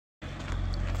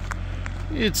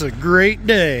It's a great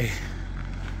day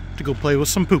to go play with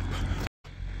some poop.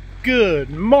 Good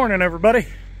morning, everybody.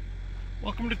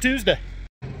 Welcome to Tuesday.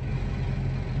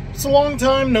 It's a long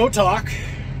time no talk.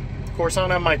 Of course, I don't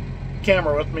have my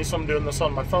camera with me, so I'm doing this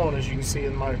on my phone, as you can see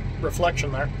in my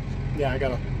reflection there. Yeah, I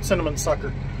got a cinnamon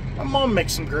sucker. My mom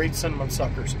makes some great cinnamon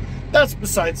suckers. That's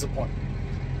besides the point.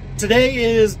 Today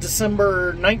is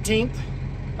December 19th.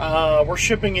 We're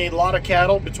shipping a lot of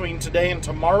cattle between today and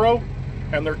tomorrow,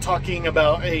 and they're talking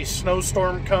about a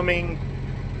snowstorm coming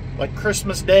like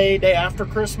Christmas Day, day after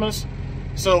Christmas.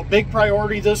 So big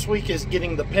priority this week is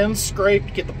getting the pens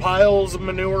scraped, get the piles of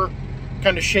manure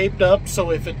kind of shaped up,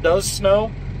 so if it does snow,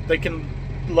 they can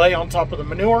lay on top of the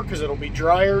manure because it'll be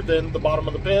drier than the bottom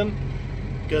of the pen,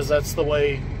 because that's the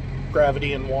way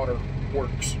gravity and water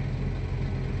works.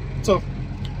 So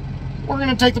we're going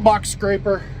to take the box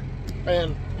scraper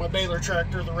and my baler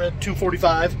tractor, the red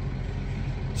 245,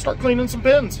 start cleaning some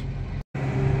pens.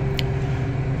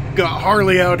 Got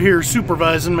Harley out here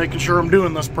supervising, making sure I'm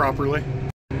doing this properly.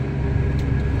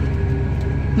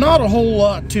 Not a whole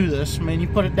lot to this. I mean, you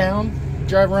put it down,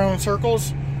 drive around in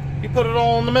circles, you put it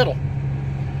all in the middle.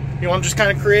 You want to just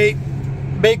kind of create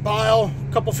a big pile,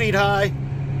 a couple feet high,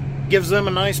 gives them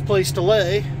a nice place to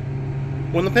lay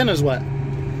when the pen is wet.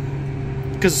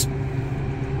 Because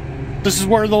this is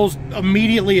where those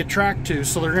immediately attract to,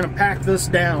 so they're going to pack this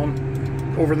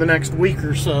down over the next week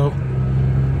or so.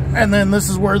 And then this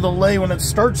is where they'll lay when it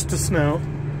starts to snow,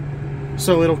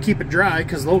 so it'll keep it dry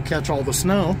because they'll catch all the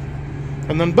snow.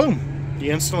 And then boom,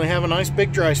 you instantly have a nice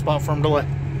big dry spot for them to lay.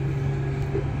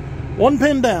 One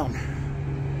pin down.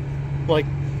 Like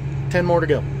 10 more to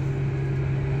go.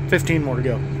 15 more to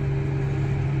go.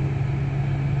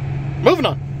 Moving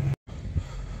on.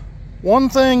 One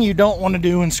thing you don't want to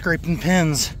do in scraping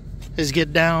pins is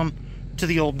get down to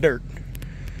the old dirt,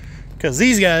 because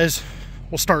these guys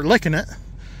will start licking it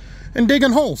and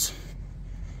digging holes.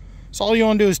 So all you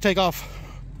want to do is take off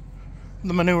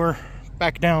the manure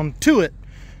back down to it,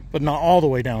 but not all the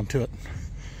way down to it.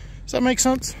 Does that make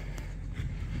sense?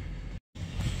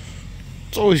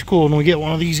 It's always cool when we get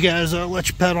one of these guys that let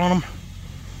you pet on them.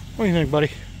 What do you think, buddy?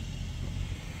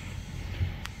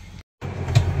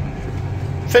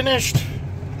 Finished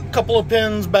a couple of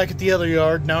pens back at the other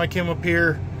yard. Now I came up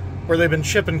here where they've been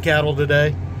shipping cattle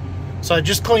today. So I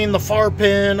just cleaned the far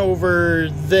pen over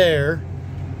there.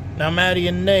 Now Maddie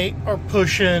and Nate are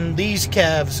pushing these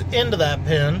calves into that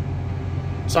pen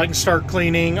so I can start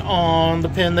cleaning on the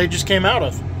pen they just came out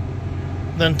of.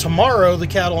 Then tomorrow the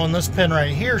cattle in this pen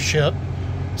right here ship,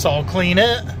 so I'll clean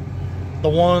it. The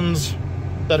ones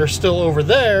that are still over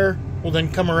there will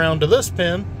then come around to this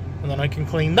pen, and then I can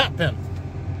clean that pen.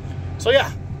 So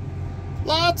yeah,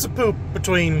 lots of poop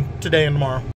between today and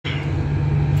tomorrow.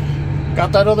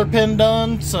 Got that other pen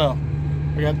done, so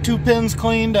I got 2 pens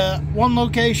cleaned at one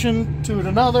location, 2 at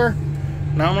another.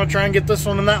 Now I'm going to try and get this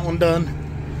one and that one done.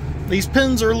 These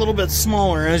pens are a little bit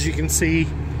smaller, as you can see,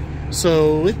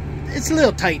 so it's a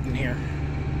little tight in here.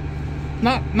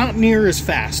 Not near as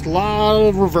fast. A lot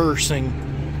of reversing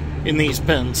in these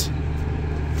pens.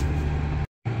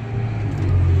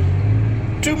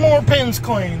 2 more pens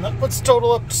clean. That puts the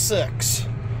total up to 6.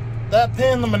 That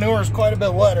pen, the manure is quite a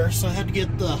bit wetter, so I had to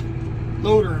get the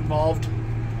loader involved.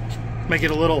 Make it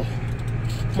a little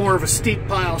more of a steep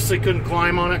pile so they couldn't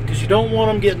climb on it, because you don't want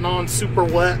them getting on super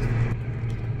wet.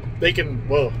 They can,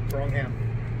 whoa, wrong hand.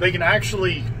 They can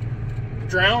actually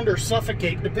drown or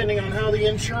suffocate depending on how the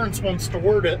insurance wants to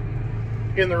word it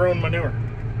in their own manure.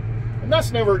 And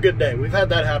that's never a good day. We've had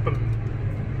that happen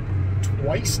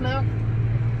twice now.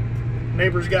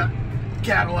 Neighbors got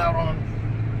cattle out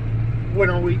on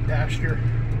winter wheat pasture.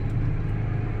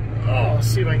 Oh, let's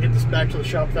see if I can get this back to the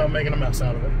shop without making a mess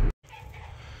out of it.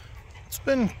 It's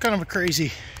been kind of a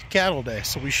crazy cattle day.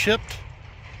 So we shipped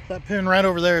that pen right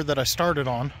over there that I started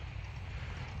on.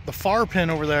 The far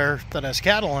pen over there that has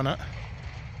cattle in it,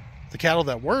 the cattle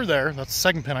that were there, that's the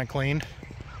second pen I cleaned,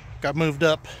 got moved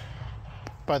up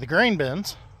by the grain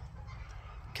bins.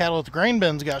 Cattle at the grain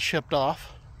bins got shipped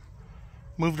off,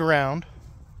 moved around.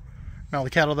 Now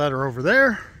the cattle that are over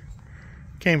there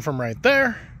came from right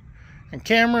there. And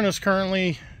Cameron is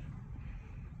currently,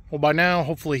 well, by now,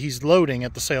 hopefully he's loading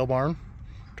at the sale barn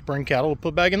to bring cattle to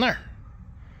put back in there.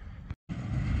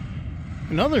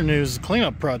 In other news, the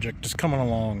cleanup project is coming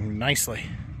along nicely.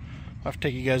 I'll have to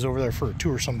take you guys over there for a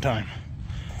tour sometime.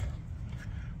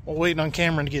 While waiting on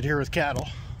Cameron to get here with cattle,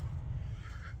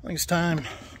 I think it's time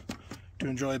to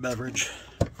enjoy a beverage.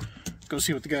 Go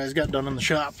see what the guys got done in the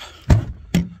shop.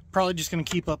 Probably just going to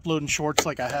keep uploading shorts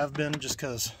like I have been, just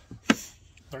because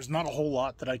there's not a whole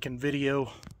lot that I can video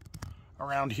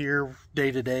around here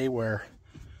day to day where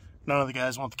None of the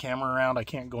guys want the camera around. I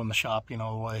can't go in the shop, you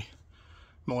know, the way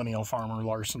Millennial Farmer,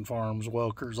 Larson Farms,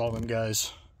 Welkers, all them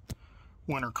guys.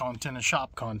 Winter content is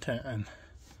shop content, and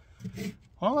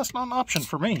well, that's not an option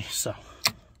for me. So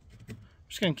I'm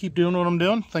just gonna keep doing what I'm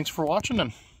doing. Thanks for watching,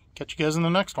 and catch you guys in the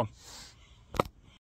next one.